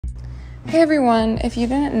Hey everyone, if you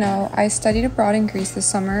didn't know, I studied abroad in Greece this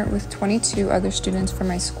summer with 22 other students from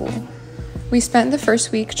my school. We spent the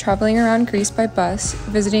first week traveling around Greece by bus,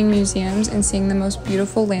 visiting museums and seeing the most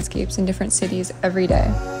beautiful landscapes in different cities every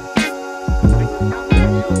day.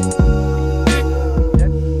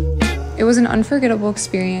 It was an unforgettable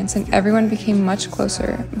experience and everyone became much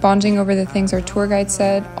closer, bonding over the things our tour guide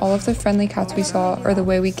said, all of the friendly cats we saw, or the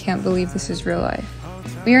way we can't believe this is real life.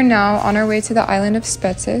 We are now on our way to the island of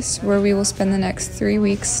Spetses, where we will spend the next 3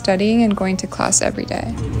 weeks studying and going to class every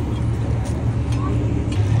day.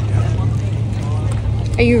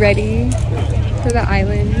 Are you ready for the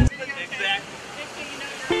island?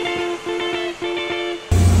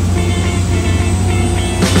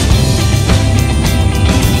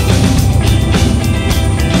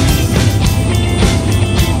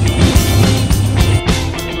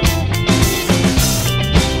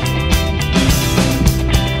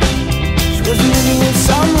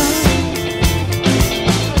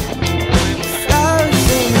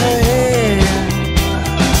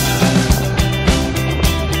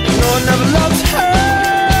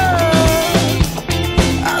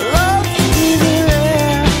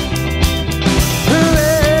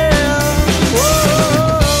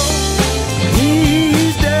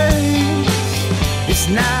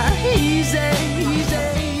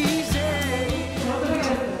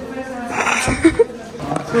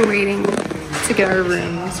 We're waiting to get our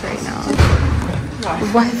rooms right now.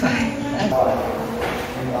 Wi-Fi.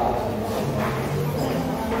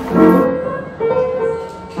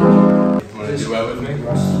 Want to duet with me?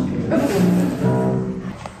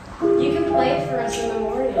 You can play it for us in the morning.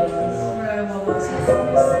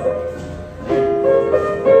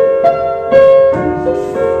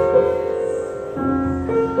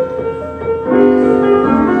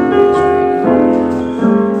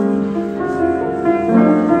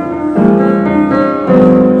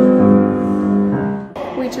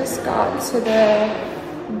 To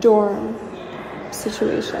the dorm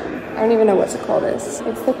situation. I don't even know what to call this.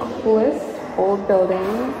 It's the coolest old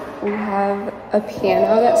building. We have a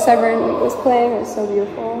piano that Severin was playing. It's so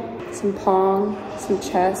beautiful. Some pong, some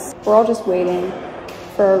chess. We're all just waiting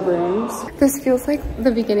for our rooms. This feels like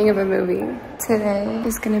the beginning of a movie. Today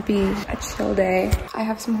is gonna be a chill day. I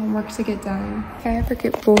have some homework to get done. If I ever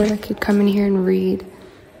get bored, I could come in here and read.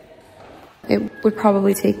 It would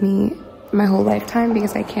probably take me my whole lifetime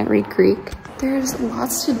because I can't read Greek. There's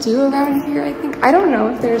lots to do around here, I think. I don't know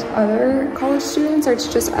if there's other college students or it's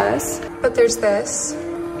just us, but there's this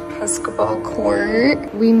basketball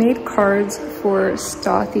court. We made cards for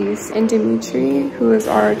Stathis and Dimitri, who is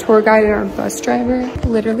our tour guide and our bus driver.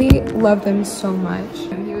 Literally love them so much.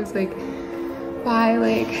 And he was like, bye,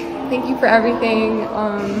 like, thank you for everything.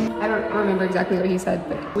 I don't remember exactly what he said,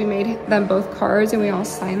 but we made them both cards and we all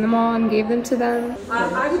signed them all and gave them to them.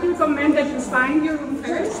 I would recommend that you find your room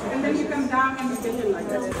first and then you come down and visit it like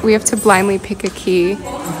that. We have to blindly pick a key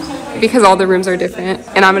because all the rooms are different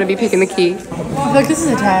and I'm gonna be picking the key. Look, this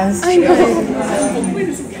is a test. I know.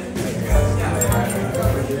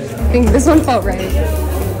 I think this one felt right.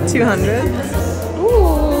 200.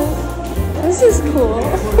 Ooh, this is cool.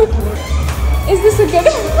 Is this a good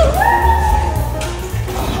one?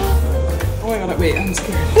 Oh my god, wait, I'm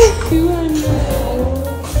scared. 200.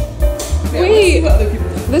 Wait,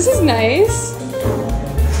 this is nice.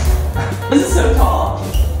 This is so tall.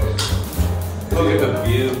 Look at the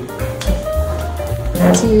view.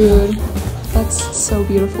 Dude, that's so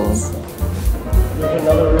beautiful. There's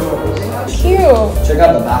another room over there. Cute. Check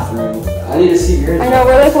out the bathroom. I need to see yours. I know,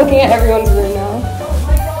 we're like looking at everyone's room now.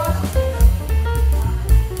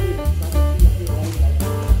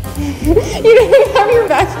 You didn't even have your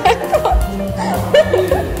backpack on.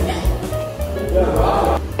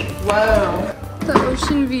 Wow. The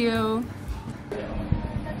ocean view.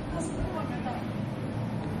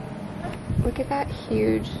 Look at that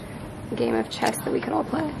huge game of chess that we could all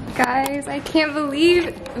play. Guys, I can't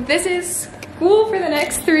believe this is school for the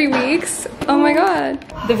next 3 weeks. Oh my god.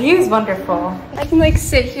 The view is wonderful. I can like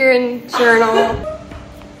sit here and journal.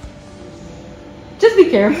 Just be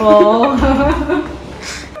careful.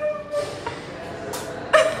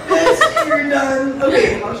 You're done.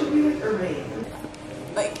 Okay, how should we like arrange?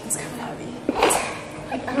 Like, it's kind of heavy.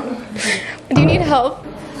 I don't know. Do you need help?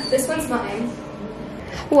 This one's mine.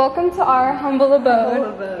 Welcome to our humble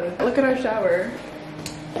abode. Look at our shower.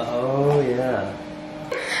 Oh, yeah.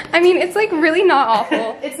 I mean, it's like really not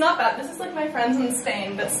awful. It's not bad. This is like my friends in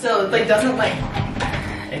Spain, but still, it like doesn't like.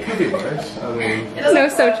 It could be worse. I mean, It doesn't No,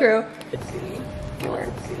 so true.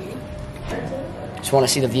 Just want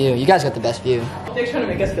to see the view. You guys got the best view. They're trying to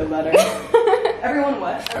make us feel better. Everyone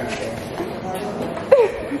what?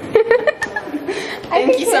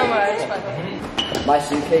 Thank you so much. My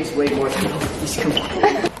suitcase way more than these.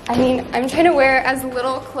 I mean, I'm trying to wear as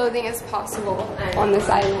little clothing as possible on this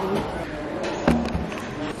island.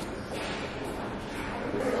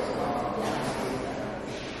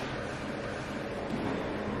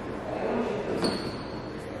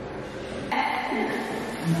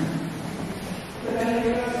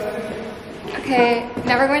 Okay,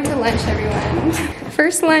 now we're going to lunch, everyone.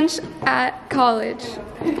 First lunch at college.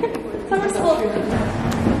 Summer school.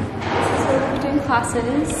 We're doing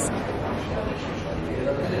classes.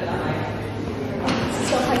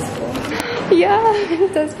 So high school. Yeah,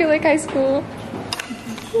 it does feel like high school.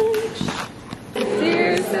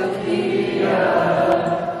 Dear Sophia,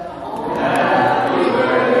 happy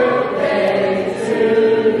birthday to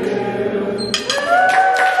you.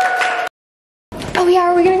 Oh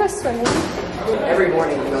yeah, are we gonna go swimming? Every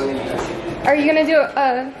morning I'm going in there. Are you gonna do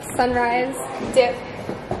a sunrise dip?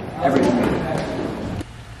 Every morning.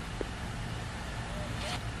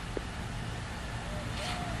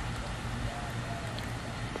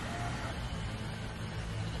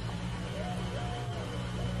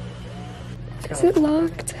 Is it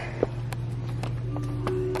locked?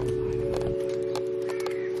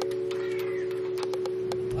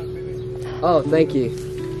 Oh, thank you.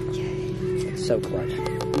 It's so clutch.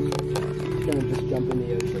 I'm gonna just jump in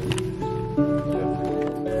the ocean.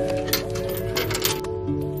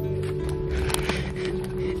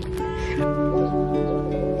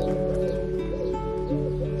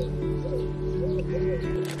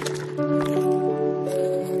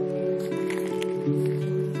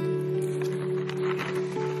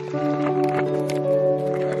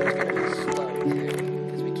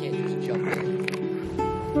 Because we can't just jump in.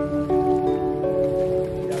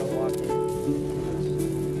 You gotta walk in.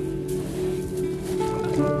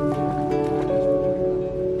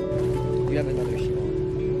 You have another shoe on.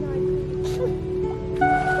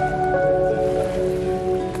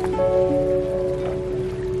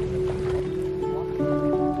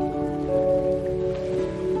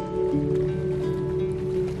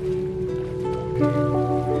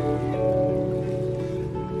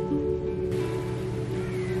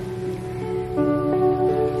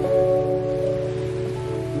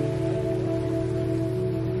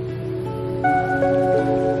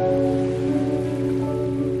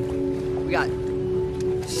 We got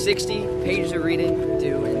 60 pages of reading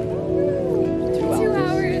due in 2 hours. 2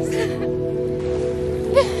 hours.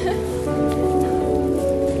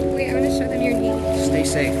 Wait, I'm gonna show them your knee. Stay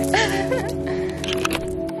safe.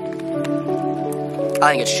 I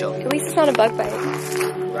think it's chill. At least it's not a bug bite.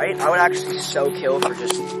 Right? I would actually so kill for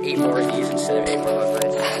just 8 more of these instead of 8 more bug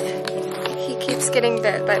bites. He keeps getting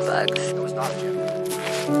bit by bugs. It was not a joke.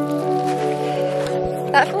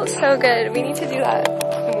 That felt so good. We need to do that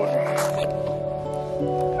more.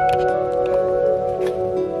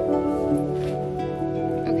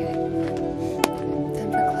 Okay.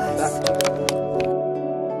 Time for class.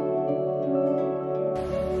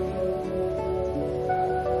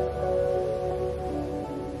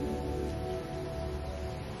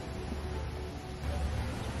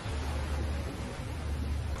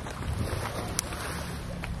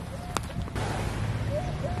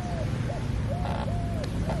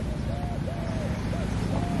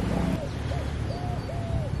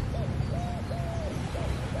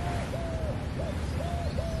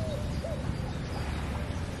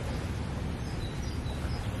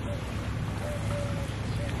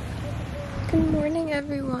 Good morning,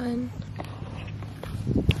 everyone.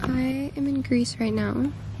 I am in Greece right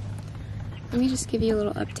now. Let me just give you a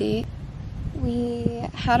little update. We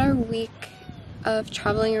had our week of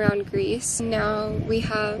traveling around Greece. Now we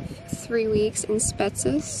have 3 weeks in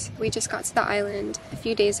Spetses. We just got to the island a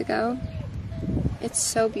few days ago. It's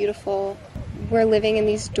so beautiful. We're living in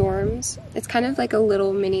these dorms. It's kind of like a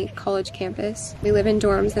little mini college campus. We live in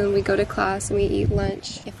dorms and we go to class and we eat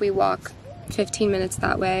lunch. If we walk 15 minutes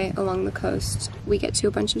that way along the coast, we get to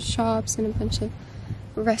a bunch of shops and a bunch of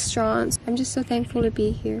restaurants. I'm just so thankful to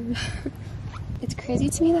be here. It's crazy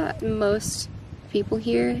to me that most people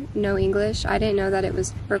here know English. I didn't know that it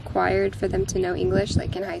was required for them to know English,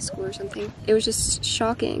 like in high school or something. It was just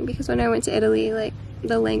shocking because when I went to Italy, like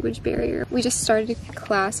the language barrier. We just started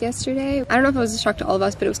class yesterday. I don't know if it was a shock to all of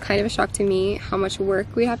us, but it was kind of a shock to me how much work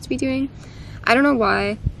we have to be doing. I don't know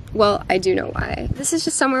why. Well, I do know why. This is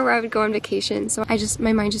just somewhere where I would go on vacation, so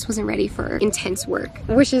my mind just wasn't ready for intense work,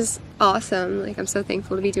 which is awesome. Like, I'm so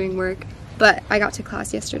thankful to be doing work. But I got to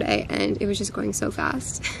class yesterday and it was just going so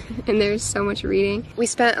fast and there's so much reading. We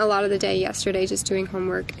spent a lot of the day yesterday just doing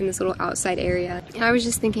homework in this little outside area. And I was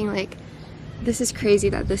just thinking, like, this is crazy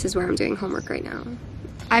that this is where I'm doing homework right now.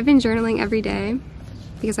 I've been journaling every day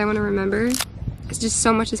because I want to remember, It's just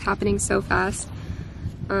so much is happening so fast.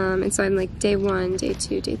 And so I'm like day 1, day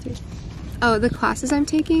 2, day 3. Oh, the classes I'm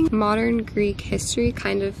taking, modern Greek history,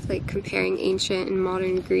 kind of like comparing ancient and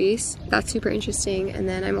modern Greece. That's super interesting. And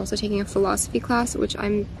then I'm also taking a philosophy class, which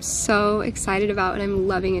I'm so excited about and I'm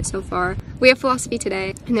loving it so far. We have philosophy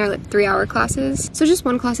today and they're like 3-hour classes. So just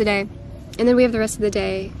 1 class a day. And then we have the rest of the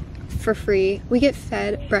day for free. We get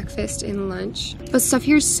fed breakfast and lunch. But stuff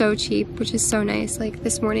here is so cheap, which is so nice. Like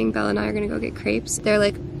this morning, Bella and I are gonna go get crepes. They're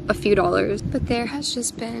like a few dollars. But there has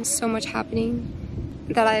just been so much happening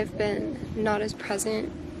that I've been not as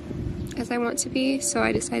present as I want to be. So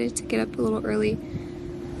I decided to get up a little early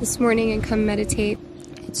this morning and come meditate.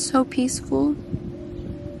 It's so peaceful.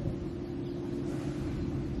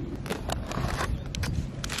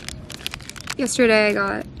 Yesterday I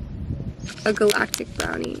got a galactic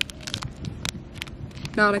brownie,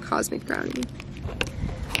 not a cosmic brownie.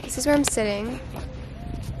 This is where I'm sitting.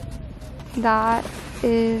 That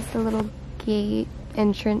is the little gate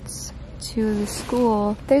entrance to the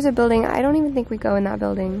school. There's a building. I don't even think we go in that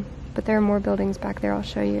building, but there are more buildings back there. I'll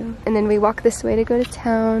show you. And then we walk this way to go to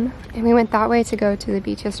town, and we went that way to go to the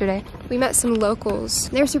beach yesterday. We met some locals.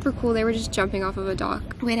 They're super cool. They were just jumping off of a dock.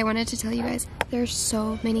 Wait, I wanted to tell you guys, there's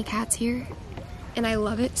so many cats here, and I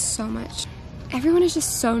love it so much. Everyone is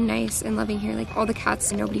just so nice and loving here. Like all the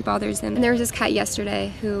cats, nobody bothers them. And there was this cat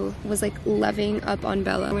yesterday who was like loving up on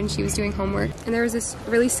Bella when she was doing homework. And there was this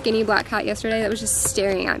really skinny black cat yesterday that was just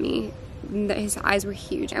staring at me. His eyes were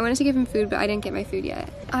huge. I wanted to give him food, but I didn't get my food yet.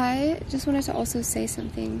 I just wanted to also say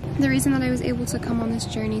something. The reason that I was able to come on this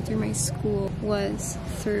journey through my school was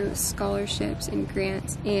through scholarships and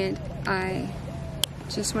grants. And I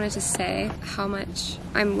just wanted to say how much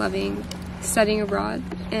I'm loving studying abroad,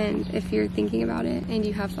 and if you're thinking about it and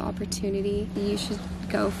you have the opportunity, you should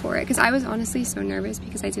go for it. Because I was honestly so nervous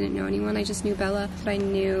because I didn't know anyone. I just knew Bella, but I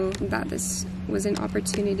knew that this was an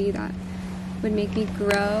opportunity that would make me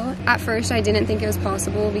grow. At first I didn't think it was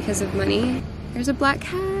possible because of money. There's a black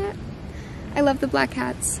cat. I love the black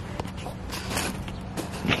cats.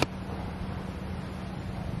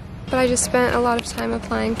 But I just spent a lot of time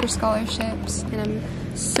applying for scholarships, and I'm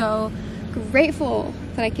so grateful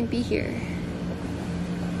that I can be here.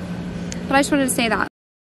 But I just wanted to say that.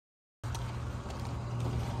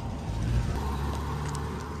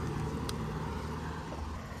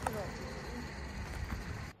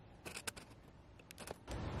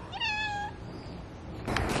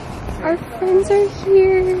 Our friends are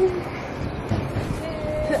here.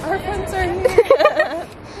 Our friends are here.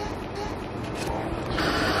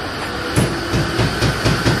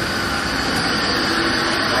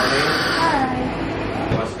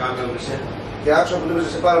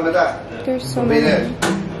 There's so many.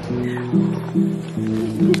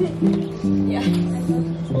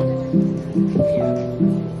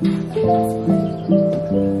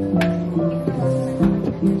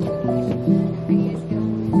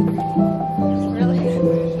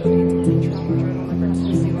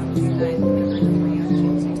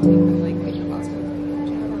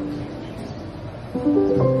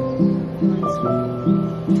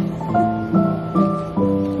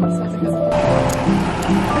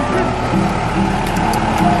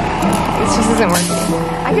 This just isn't working.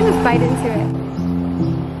 I can just bite into it.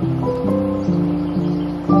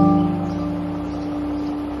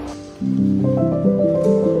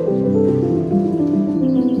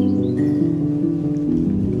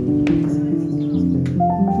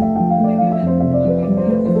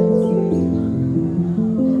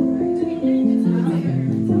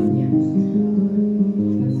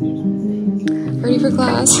 Ready for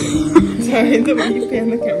class? Sorry, the way you pan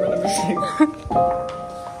the camera never saying.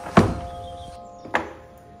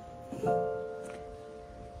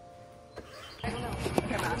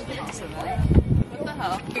 What the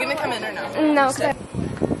hell? You gonna come in or no? No, because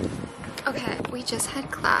okay, we just had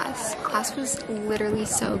class. Class was literally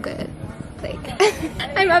so good. Like,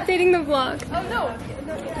 I'm updating the vlog. Oh no.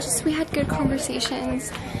 We had good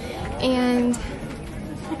conversations, and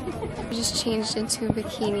we just changed into a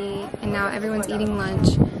bikini, and now everyone's eating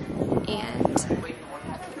lunch, and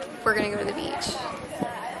we're gonna go to the beach.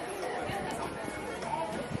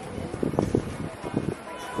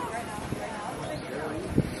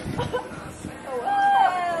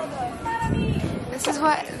 This is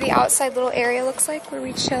what the outside little area looks like where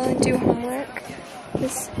we chill and do homework.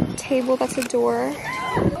 This table, that's a door.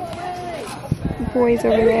 Boys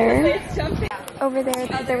over there. Over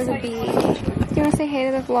there was a bee. Do you want to say hey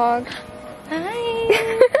to the vlog?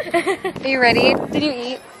 Hi! Are you ready? Did you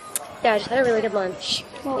eat? Yeah, I just had a really good lunch.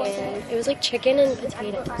 What was And it was like chicken and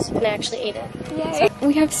potatoes, and I actually ate it. Yay!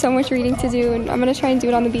 We have so much reading to do, and I'm gonna try and do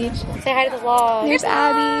it on the beach. Say hi to the vlog. There's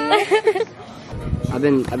Abby. I've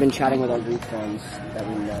been chatting with our Greek friends that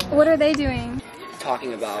we met, What are they doing?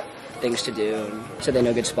 talking about things to do, and so they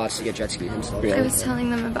know good spots to get jet skis and stuff. I was telling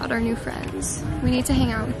them about our new friends. We need to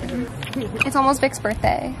hang out with them. It's almost Vic's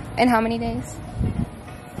birthday. In how many days?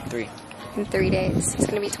 3. In 3 days. It's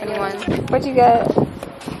gonna be 21. What'd you get?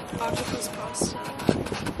 Octopus pasta.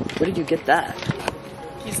 Where did you get that?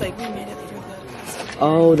 He's like, we made it for the pasta.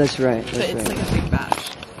 Oh, that's right. But it's like a big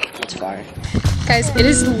batch. It's fire. Guys, it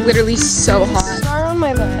is literally so hot. Star on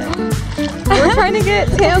my leg. We're trying to get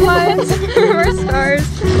tan lines for our stars.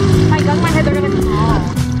 My gun in my head, they're gonna come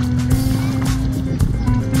off.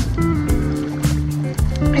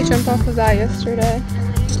 I jumped off of that yesterday.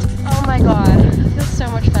 Oh my god. It feels so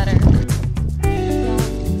much better.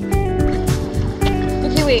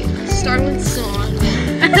 Okay, wait. Starlink's still on.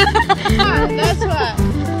 That's what.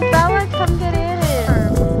 Bella, come get in.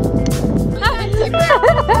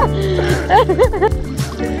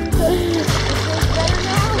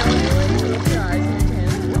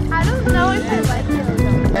 I don't know if I like it.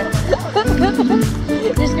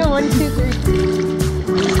 Just go 1, 2, 3.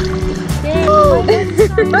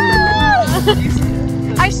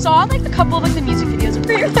 I saw like a couple of like the music videos of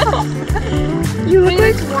You look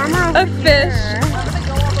like a fish.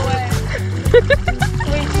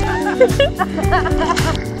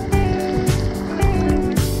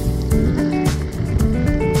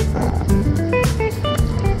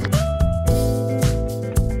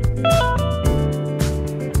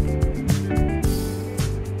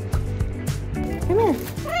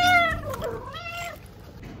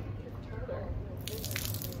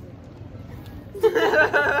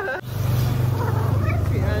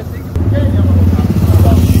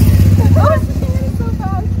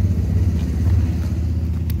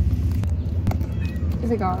 Is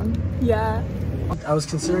it gone? Yeah. I was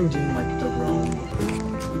considering doing like the Rome